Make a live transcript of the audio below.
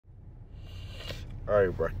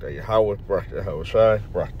Alright, birthday Yahweh, birthday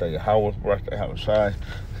Hawashai, birthday Yahweh, birthday Hawashai,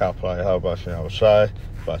 Kalpah Yahweh, Hawashai,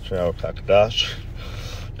 Bashar Yahweh Kakadash.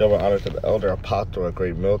 Double honor to the elder apostle of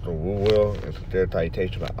Great Milton, Woo Will, and sincere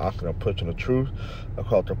citation of Ankh and pushing the truth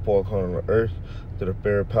across the four corners of the earth to the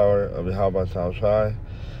spirit power of Yahweh Hawashai,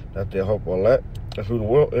 that their hope will let, and who the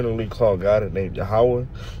world innerly called God is named Yahweh,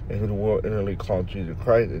 and who the world innerly called Jesus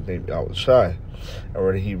Christ is named Yahushai. And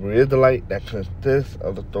where the Hebrew Israelite that consists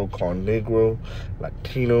of the so-called Negro,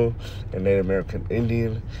 Latino, and Native American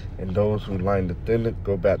Indian, and those who line descendants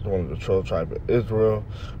go back to one of the 12 tribes of Israel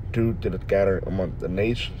due to the scattering among the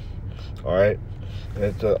nation. Alright? And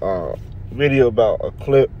it's a video about a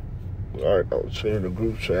clip, alright, I was sharing in the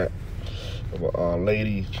group chat of a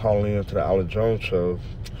lady calling into the Alex Jones show,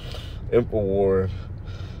 InfoWars,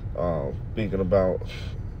 speaking about,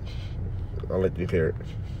 I'll let you hear it.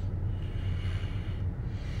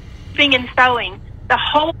 And sowing the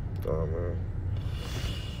whole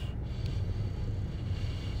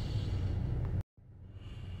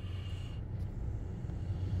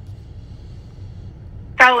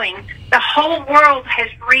the whole world has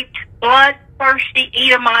reaped bloodthirsty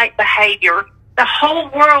Edomite behavior. The whole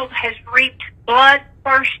world has reaped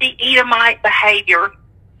bloodthirsty Edomite behavior,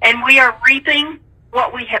 and we are reaping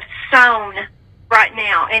what we have sown right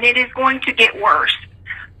now, and it is going to get worse.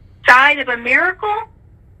 Side of a miracle.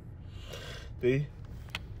 See,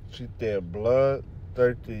 she said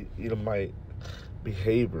bloodthirsty Edomite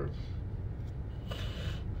behavior.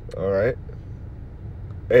 Alright?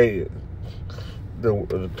 Hey,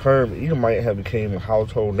 the term Edomite have became a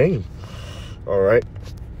household name. Alright?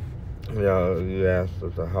 Yeah, you asked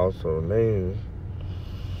it's a household name.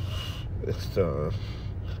 It's a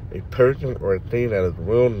person or a thing that is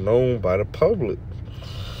well known by the public.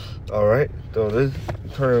 Alright? So this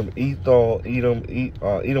term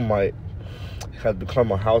Edomite has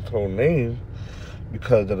become a household name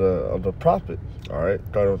because of the prophet. Alright?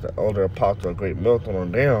 Starting with the elder apostle of Great Milton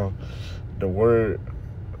on down, the word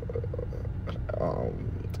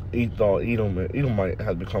Edomite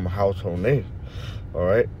has become a household name.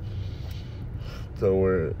 Alright? So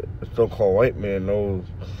where the so-called white man knows,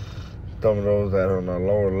 some of those that are on a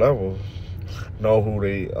lower level know who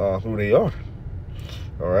they are.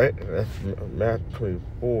 Alright? That's Matthew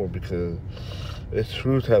 24, because its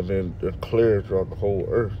truths have been declared throughout the whole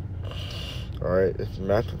earth. Alright? It's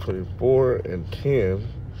Matthew 24 and 10.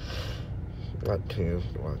 Not 10,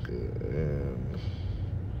 like it. And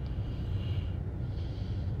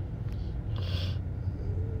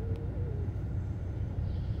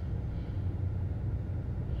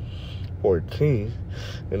 14.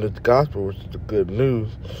 And this gospel, which is the good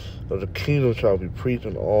news of the kingdom, shall be preached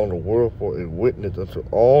in all the world for a witness unto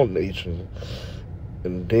all nations,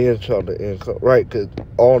 and then shall the end come. Right, because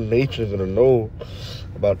all nations are going to know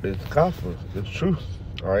about this gospel, this truth,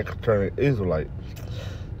 alright, concerning Israelite,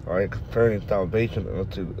 alright, concerning salvation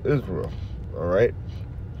unto Israel, alright.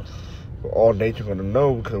 All nations are going to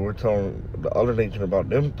know, because we're telling the other nation about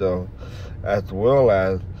themselves, as well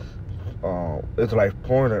as Israelite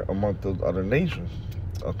foreigner among those other nations.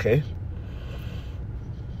 Okay?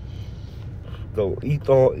 So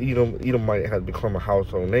Edomite has become a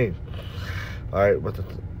household name. Alright, but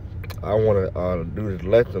I want to do this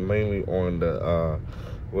lesson mainly on the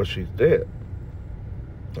what she said.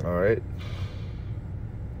 Alright?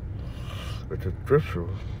 Which is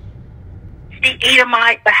scriptural. The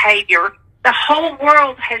Edomite behavior. The whole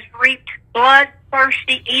world has reaped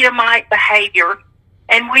bloodthirsty Edomite behavior,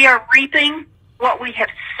 and we are reaping what we have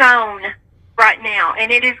sown right now,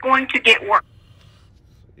 and it is going to get worse.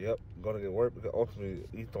 Yep, going to get worse, because ultimately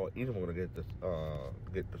Edom going to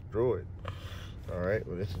get destroyed. All right,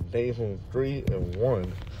 well, this is Nahum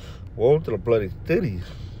 3:1. Woe to the bloody cities!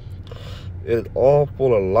 It is all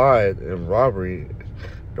full of lies and robbery.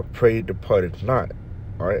 The prey departed not.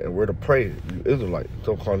 All right, and we're the prey, you Israelites,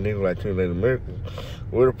 so-called Negro, Latino, Native Americans.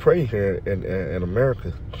 We're the prey here in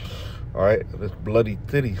America. All right, this bloody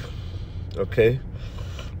city, okay?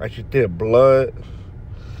 Like you said,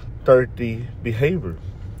 blood-thirsty behavior,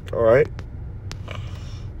 all right?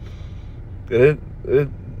 It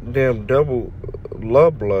damn devil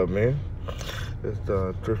love blood, man. It's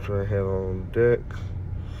the scripture I had on deck.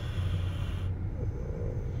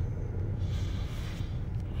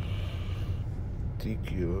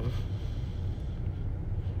 Ezekiel.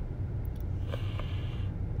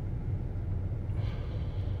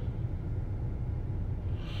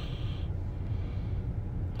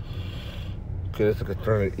 Okay, this is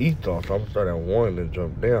concerning Esau, so I'm starting at 1 and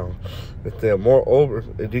jump down. It said, moreover,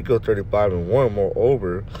 Ezekiel 35:1,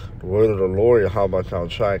 moreover, the word of the Lord, Yahweh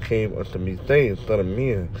Shai, came unto me, saying, Son of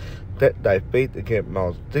man, thy faith against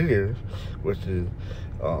Mount Seir, which is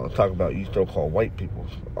talking about you so-called white people,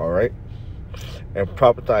 all right? And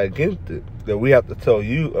prophesy against it. That we have to tell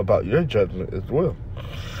you about your judgment as well,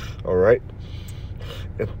 all right?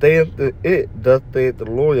 And saith it, thus saith the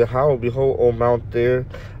Lord Yahweh, behold, O Mount Seir,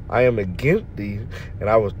 I am against thee, and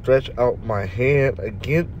I will stretch out my hand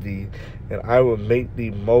against thee, and I will make thee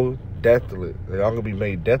most desolate. And y'all gonna be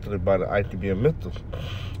made desolate by the ICBM missiles,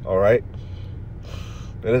 all right?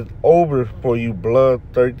 And it's over for you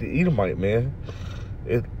bloodthirsty Edomite, man.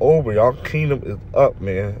 It's over. Y'all kingdom is up,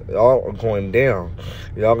 man. Y'all are going down.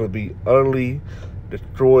 Y'all gonna be utterly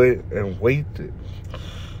destroyed and wasted.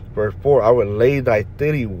 Verse 4, I will lay thy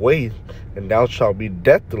city waste, and thou shalt be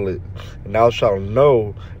desolate, and thou shalt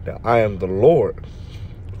know that I am the Lord.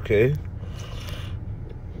 Okay?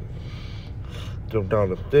 Jump down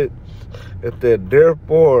to 6. It said,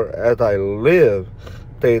 therefore, as I live,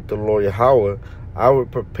 saith the Lord Yahweh, I will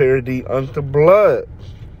prepare thee unto blood.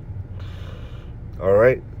 All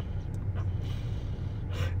right?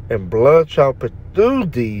 And blood shall pursue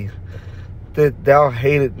thee, that thou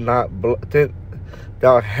hated not blood.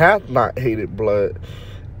 Thou hast not hated blood,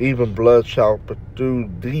 even blood shall pursue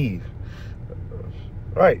thee.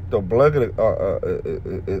 Right, the blood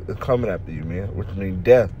is coming after you, man, which means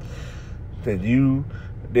death. That you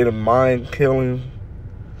didn't mind killing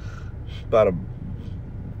about 1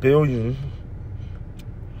 billion.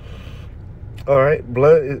 All right,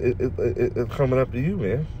 blood is coming after you,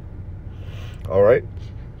 man. All right.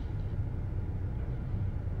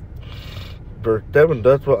 Verse 7,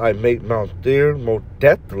 thus will I make Mount Seir most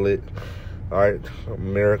desolate. All right,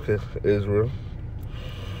 America, Israel,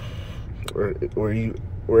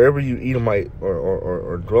 wherever you Edomite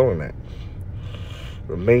or dwelling at,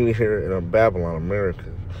 but mainly here in Babylon, America,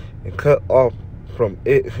 and cut off from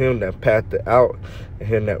it him that passed it out and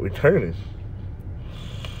him that returneth.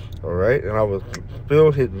 All right, and I will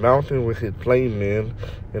fill his mountain with his plain men,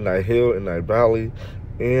 in thy hill, in thy valley,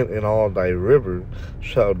 and in all thy rivers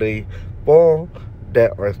shall they fall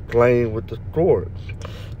that are slain with the sword.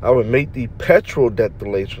 I will make thee perpetual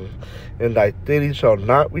desolation, and thy city shall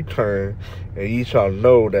not return, and ye shall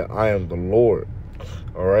know that I am the Lord.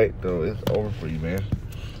 All right, so it's over for you, man.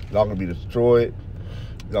 Y'all gonna be destroyed.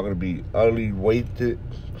 Y'all gonna be utterly wasted.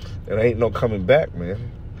 And ain't no coming back,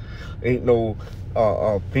 man. Ain't no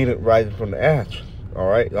phoenix rising from the ash. All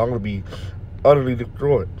right, y'all gonna be utterly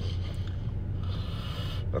destroyed.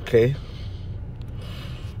 Okay.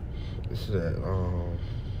 This is that.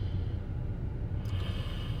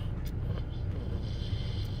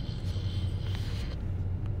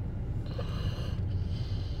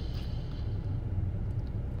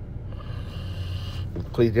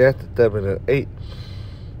 Ecclesiastes 7 and 8.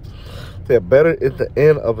 That better is the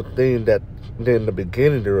end of a thing than the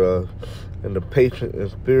beginning thereof, and the patient in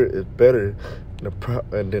spirit is better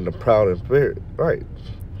than the proud in spirit. Right.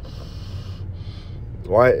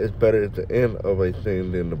 Why is better at the end of a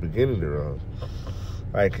thing than the beginning thereof?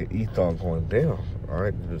 Like Edom going down. All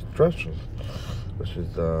right, the destruction, which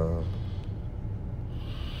is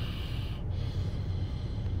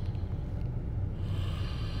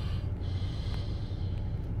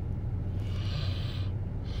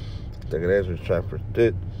Second Ezra chapter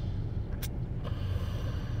 6.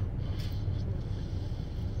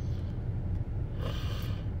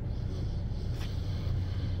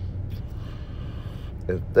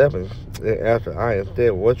 And 7, and after I am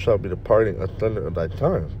dead, what shall be the parting asunder of thy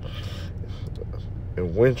time?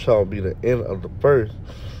 And when shall be the end of the first,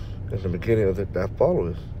 and the beginning of it that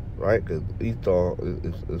followeth? Right? Because Esau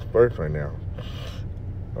is first right now.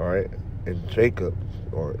 All right? And Jacob,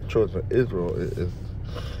 or children of Israel, is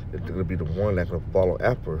going to be the one that's going to follow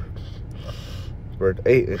after. Verse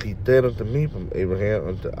 8, and he said unto me from Abraham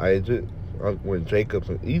unto Isaac, when Jacob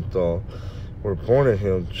and Esau were born of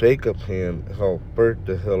him, Jacob's hand held first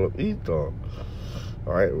the hill of Edom.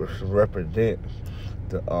 All right, which represent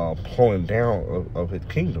the pulling down of his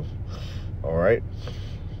kingdom. All right,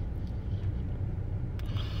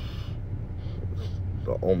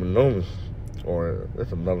 the Omen, or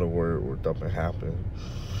that's another word where something happened.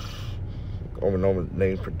 Omen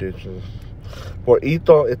name predictions. For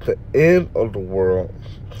Edom is the end of the world,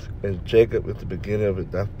 and Jacob is the beginning of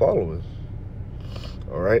it that followeth.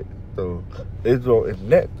 All right. So Israel is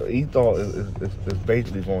next. So Esau is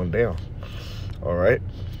basically going down. All right.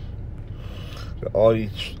 All these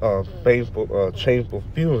painful, shameful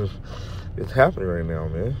feelings is happening right now,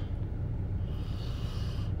 man.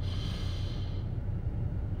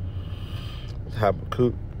 It's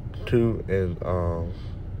Habakkuk 2 and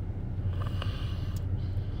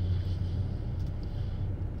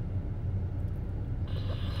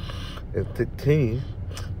 16.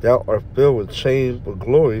 Thou art filled with shame, with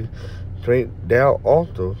glory. Drink thou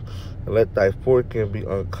also, and let thy foreskin be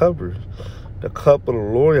uncovered. The cup of the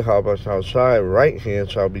Lord, Shai, right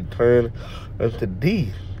hand shall be turned unto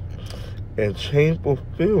thee, and shameful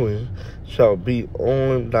feeling shall be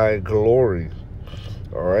on thy glory.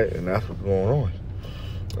 All right, and that's what's going on.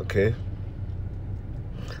 Okay,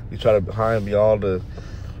 you try to hide be all what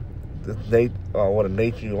a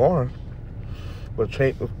nature you are, but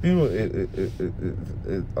shameful feeling is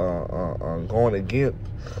going against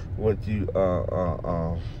what you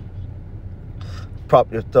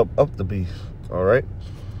prop yourself up to be. All right.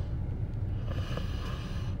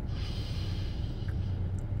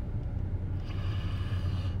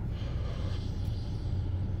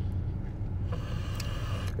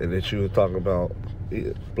 And then she was talking about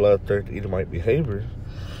bloodthirsty Edomite behavior.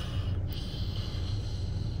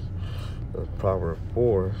 Proverbs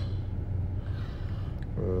 4.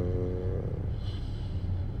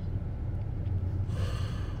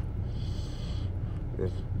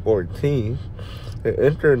 14. And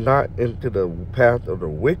enter not into the path of the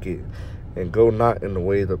wicked, and go not in the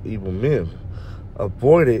ways of evil men.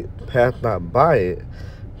 Avoid it, pass not by it,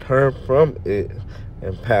 turn from it,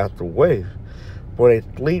 and pass away. For they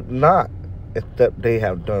sleep not, except they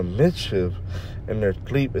have done mischief, and their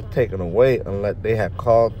sleep is taken away, unless they have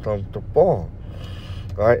caused some to fall.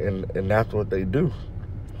 All right, and that's what they do.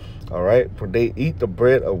 All right, for they eat the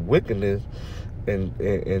bread of wickedness,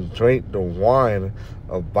 and drink the wine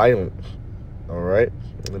of violence. All right,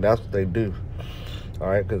 and that's what they do. All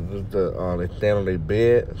right, because they stand on their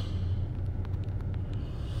bed.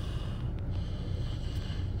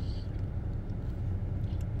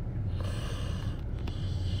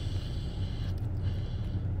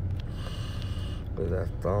 That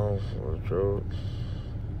song for the road.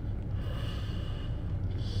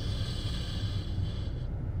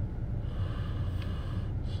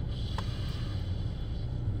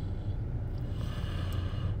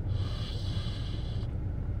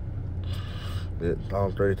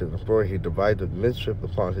 Psalm 36:4, he divided mischief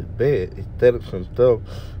upon his bed. He setteth himself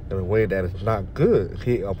in a way that is not good.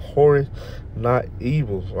 He abhorreth not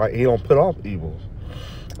evil, right? He don't put off evil.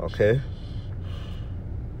 Okay?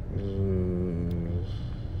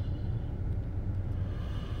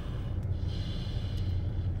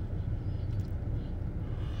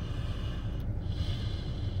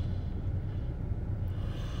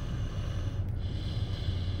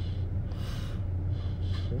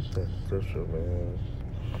 That's scripture, man.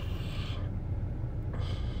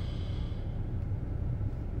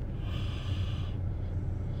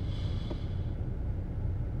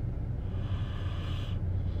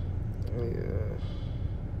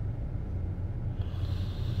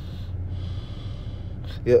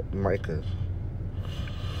 Yep, Micah.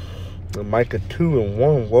 Micah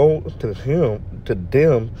 2:1. Woe to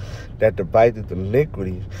them that deviseth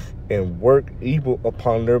iniquity and work evil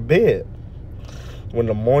upon their bed. When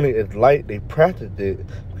the morning is light, they practice it.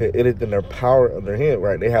 It is in their power of their hand,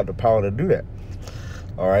 right? They have the power to do that.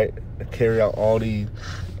 All right, to carry out all these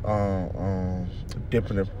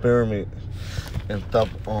different experiments and stuff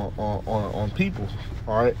on people.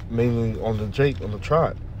 All right, mainly on the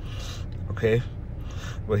tribe. Okay,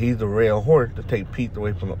 but he's the rail horse to take peace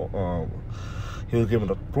away from the. He was given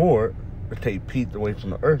a sword to take peace away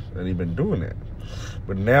from the earth, and he's been doing that.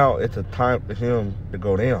 But now it's a time for him to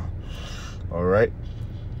go down. All right.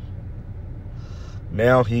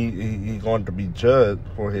 Now he's going to be judged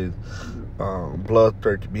for his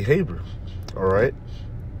bloodthirsty behavior. All right.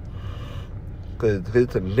 Because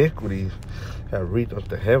his iniquities have reached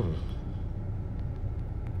unto heaven.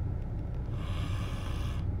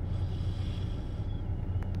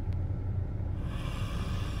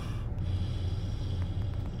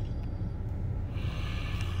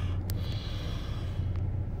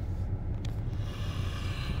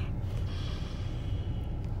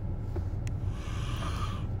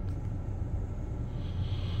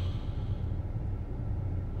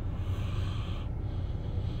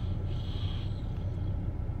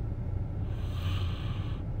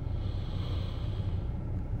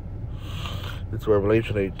 It's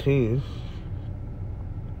Revelation 18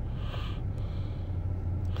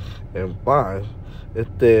 and 5. It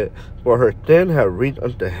said, for her sin have reached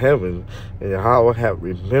unto heaven, and Yahweh have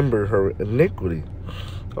remembered her iniquity.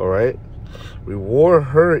 All right. Reward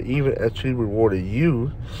her even as she rewarded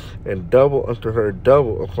you, and double unto her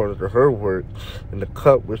double according to her work, and the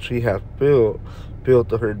cup which she hath filled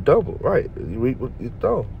to her double. Right. You reap what you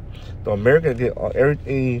sow. So America get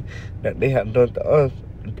everything that they have done to us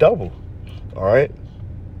double. All right.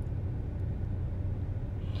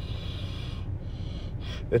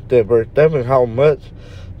 It said, verse 7, how much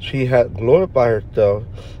She had glorified herself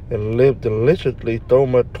and lived deliciously, though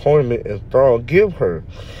much torment and sorrow give her.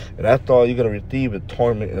 And that's all you're going to receive is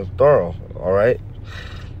torment and sorrow, all right?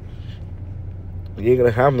 You ain't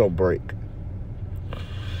going to have no break.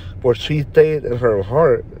 For she said in her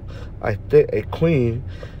heart, I sit a queen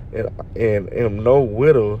and am no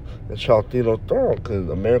widow and shall see no throne, because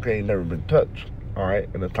America ain't never been touched, all right,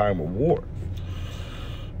 in a time of war.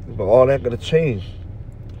 But all that going to change,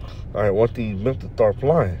 all right, once these missiles start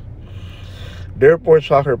flying. Therefore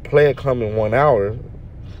shall her plague come in 1 hour,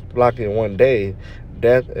 like in 1 day,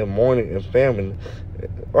 death and mourning and famine,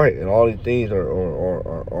 right? And all these things are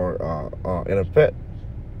in effect,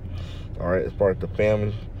 all right, as far as the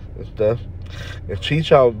famine and stuff. And she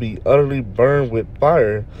shall be utterly burned with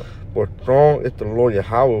fire, for strong is the Lord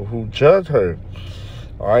Yahweh who judged her.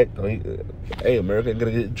 All right, so hey, America is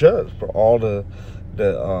gonna get judged for all the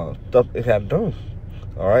stuff it had done.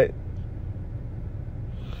 All right.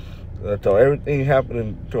 So everything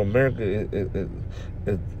happening to America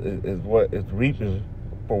is what is reaping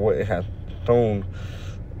for what it has sown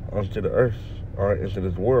onto the earth, all right, into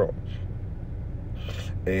this world.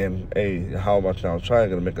 And hey, how about now? China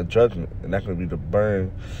gonna make a judgment, and that's gonna be to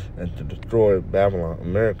burn and to destroy Babylon,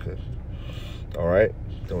 America. All right.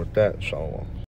 So with that, shalom.